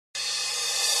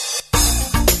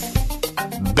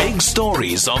Big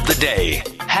stories of the day.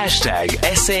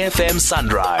 #SAFM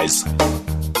Sunrise.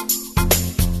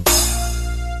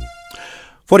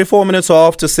 44 minutes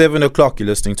after 7 o'clock, you're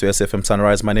listening to SFM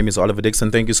Sunrise. My name is Oliver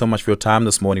Dixon. Thank you so much for your time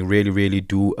this morning. Really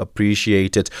do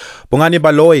appreciate it. Bongani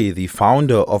Baloyi, the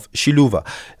founder of Xiluva,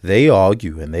 they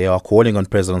argue and they are calling on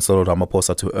President Cyril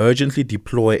Ramaphosa to urgently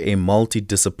deploy a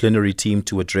multidisciplinary team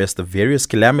to address the various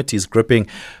calamities gripping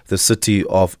the city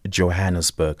of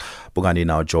Johannesburg. Bongani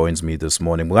now joins me this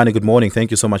morning. Bongani, good morning.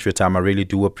 Thank you so much for your time. I really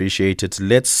do appreciate it.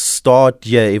 Let's start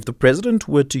here. If the president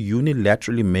were to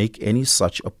unilaterally make any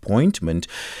such appointment,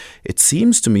 it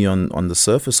seems to me on the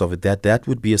surface of it that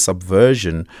would be a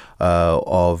subversion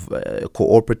of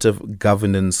cooperative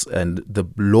governance and the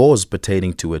laws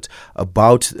pertaining to it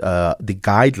about the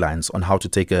guidelines on how to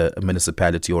take a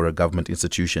municipality or a government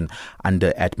institution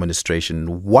under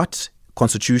administration. What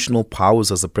constitutional powers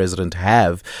does the president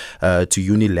have to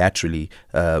unilaterally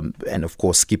and of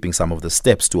course skipping some of the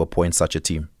steps to appoint such a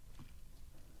team?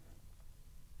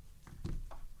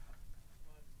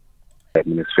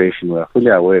 Administration, we are fully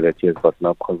aware that he has got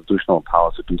no constitutional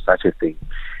powers to do such a thing.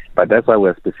 But that's why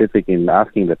we're specific in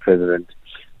asking the president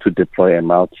to deploy a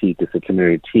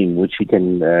multidisciplinary team, which he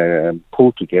can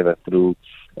pull together through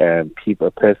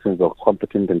persons or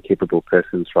competent and capable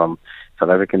persons from South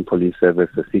African Police Service,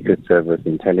 the Secret Service,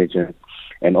 intelligence,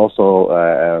 and also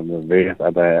various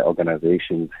other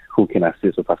organizations who can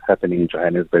assist with what's happening in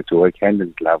Johannesburg, to work hand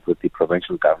in glove with the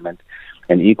provincial government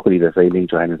and equally the failing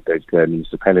Johannesburg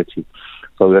municipality.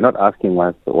 So we're not asking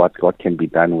what can be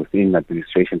done within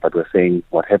administration, but we're saying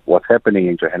what's happening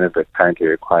in Johannesburg currently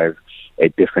requires a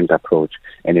different approach.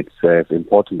 And it's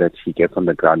important that he gets on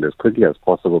the ground as quickly as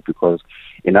possible, because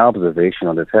in our observation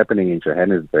on what's happening in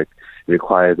Johannesburg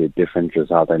requires a different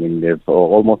result. I mean, there's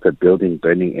almost a building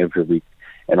burning every week.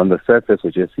 And on the surface,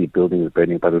 we just see buildings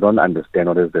burning, but we don't understand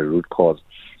what is the root cause.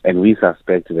 And we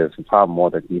suspect there's far more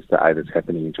that needs to eye that's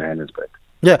happening in Johannesburg.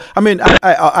 Yeah, I mean, I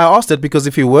asked that because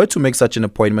if he were to make such an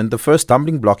appointment, the first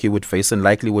stumbling block he would face and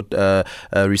likely would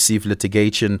receive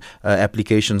litigation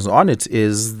applications on it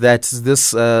is that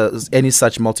this any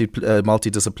such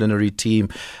multidisciplinary team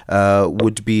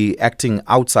would be acting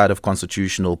outside of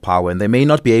constitutional power, and they may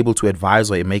not be able to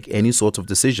advise or make any sort of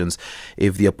decisions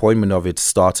if the appointment of it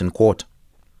starts in court.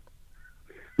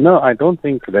 No, I don't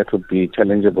think that would be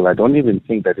challengeable. I don't even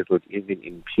think that it would even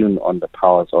impugn on the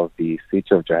powers of the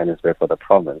City of Johannesburg for the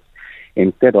province.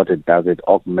 Instead, what it does, it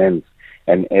augments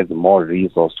and adds more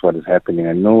resource to what is happening.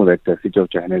 I know that the City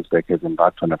of Johannesburg has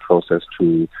embarked on a process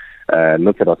to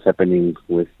look at what's happening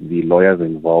with the lawyers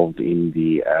involved in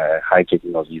the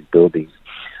hijacking of these buildings.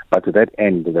 But to that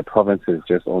end, the province has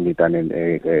just only done an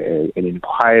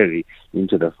inquiry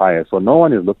into the fire. So no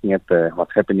one is looking at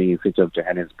what's happening in the City of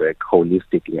Johannesburg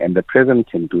holistically. And the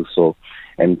president can do so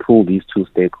and pull these two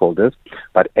stakeholders,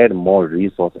 but add more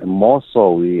resource. And more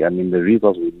so, the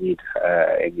resource we need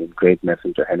in greatness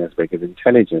in Johannesburg is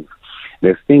intelligence.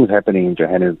 There's things happening in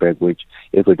Johannesburg which,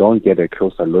 if we don't get a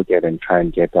closer look at and try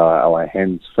and get our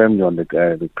hands firmly on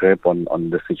the grip on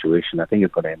the situation, I think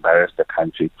it's going to embarrass the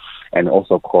country and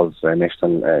also cause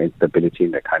national instability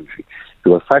in the country.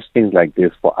 Because such things like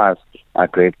this, for us, are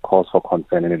great cause for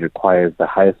concern, and it requires the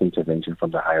highest intervention from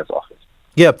the highest office.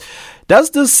 Yeah.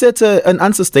 Does this set an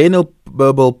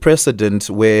unsustainable precedent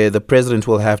where the president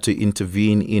will have to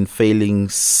intervene in failing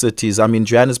cities? I mean,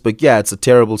 Johannesburg, yeah, it's a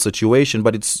terrible situation,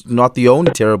 but it's not the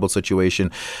only terrible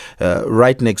situation.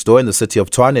 Right next door in the city of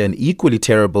Tshwane, an equally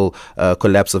terrible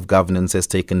collapse of governance has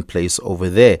taken place over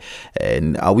there.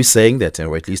 And are we saying that,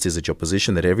 or at least is it your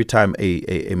position, that every time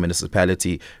a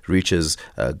municipality reaches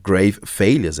grave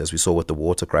failures, as we saw with the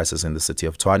water crisis in the city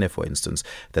of Tshwane, for instance,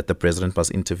 that the president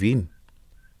must intervene?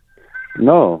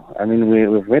 No, I mean,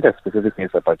 we've made a specific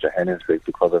case about Johannesburg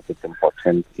because of its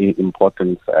importance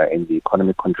in the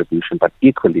economic contribution, but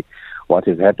equally what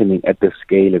is happening at the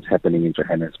scale it's happening in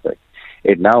Johannesburg.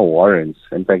 It now warrants,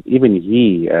 in fact, even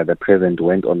the president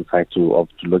went on site to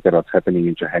look at what's happening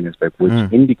in Johannesburg, which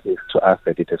indicates to us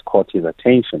that it has caught his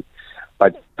attention.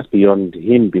 But just beyond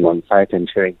him being on site and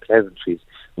sharing pleasantries,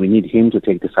 we need him to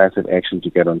take decisive action to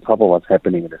get on top of what's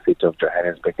happening in the city of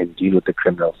Johannesburg and deal with the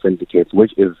criminal syndicates,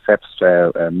 which is SAP's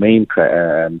main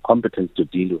competence to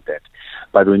deal with that.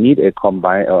 But we need a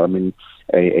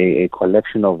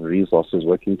collection of resources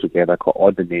working together,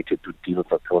 coordinated to deal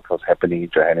with what's happening in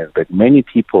Johannesburg. Many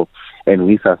people, and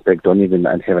we suspect, don't even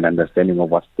have an understanding of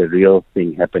what's the real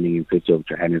thing happening in the city of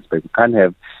Johannesburg. We can't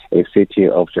have a city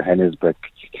of Johannesburg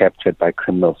captured by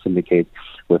criminal syndicates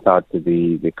without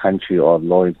the country or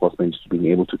law enforcement being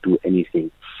able to do anything.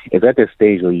 It's at a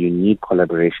stage where you need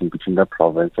collaboration between the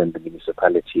province and the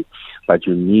municipality but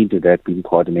you need that being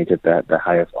coordinated at the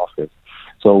highest office.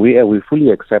 So we fully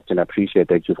accept and appreciate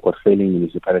that you've got failing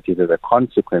municipalities as a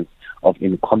consequence of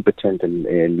incompetent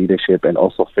leadership and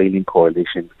also failing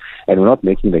coalitions. And we're not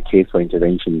making the case for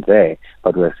intervention there,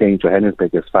 but we're saying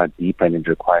Johannesburg is far deeper and it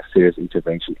requires serious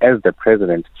intervention. As the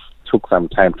president took some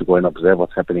time to go and observe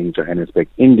what's happening in Johannesburg,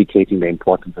 indicating the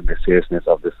importance and the seriousness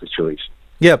of the situation.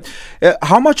 Yeah.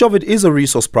 How much of it is a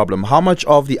resource problem? How much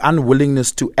of the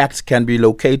unwillingness to act can be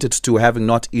located to having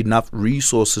not enough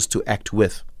resources to act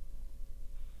with?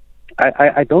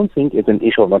 I don't think it's an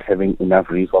issue of not having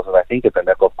enough resources. I think it's a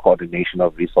lack of coordination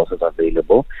of resources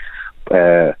available,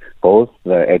 both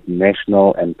at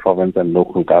national and province and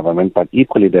local government, but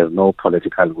equally there's no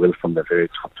political will from the very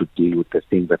top to deal with the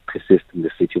things that persist in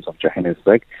the cities of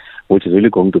Johannesburg, which is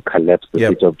really going to collapse the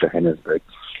city of Johannesburg.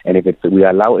 And if we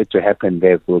allow it to happen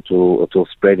there, it will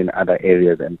spread in other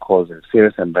areas and cause a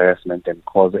serious embarrassment and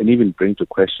even bring to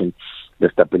question the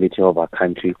stability of our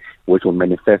country, which will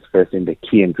manifest first in the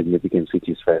key and significant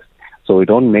cities first. So we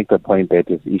don't make the point that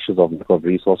it's issues of lack of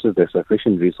resources. There's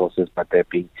sufficient resources, but they're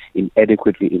being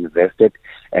inadequately invested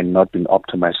and not being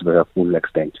optimized to their full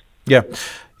extent. Yeah.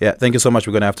 Thank you so much.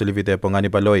 We're going to have to leave it there. Bongani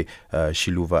Baloyi,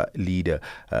 Xiluva Leader.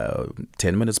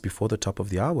 10 minutes before the top of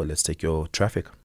the hour. Let's take your traffic.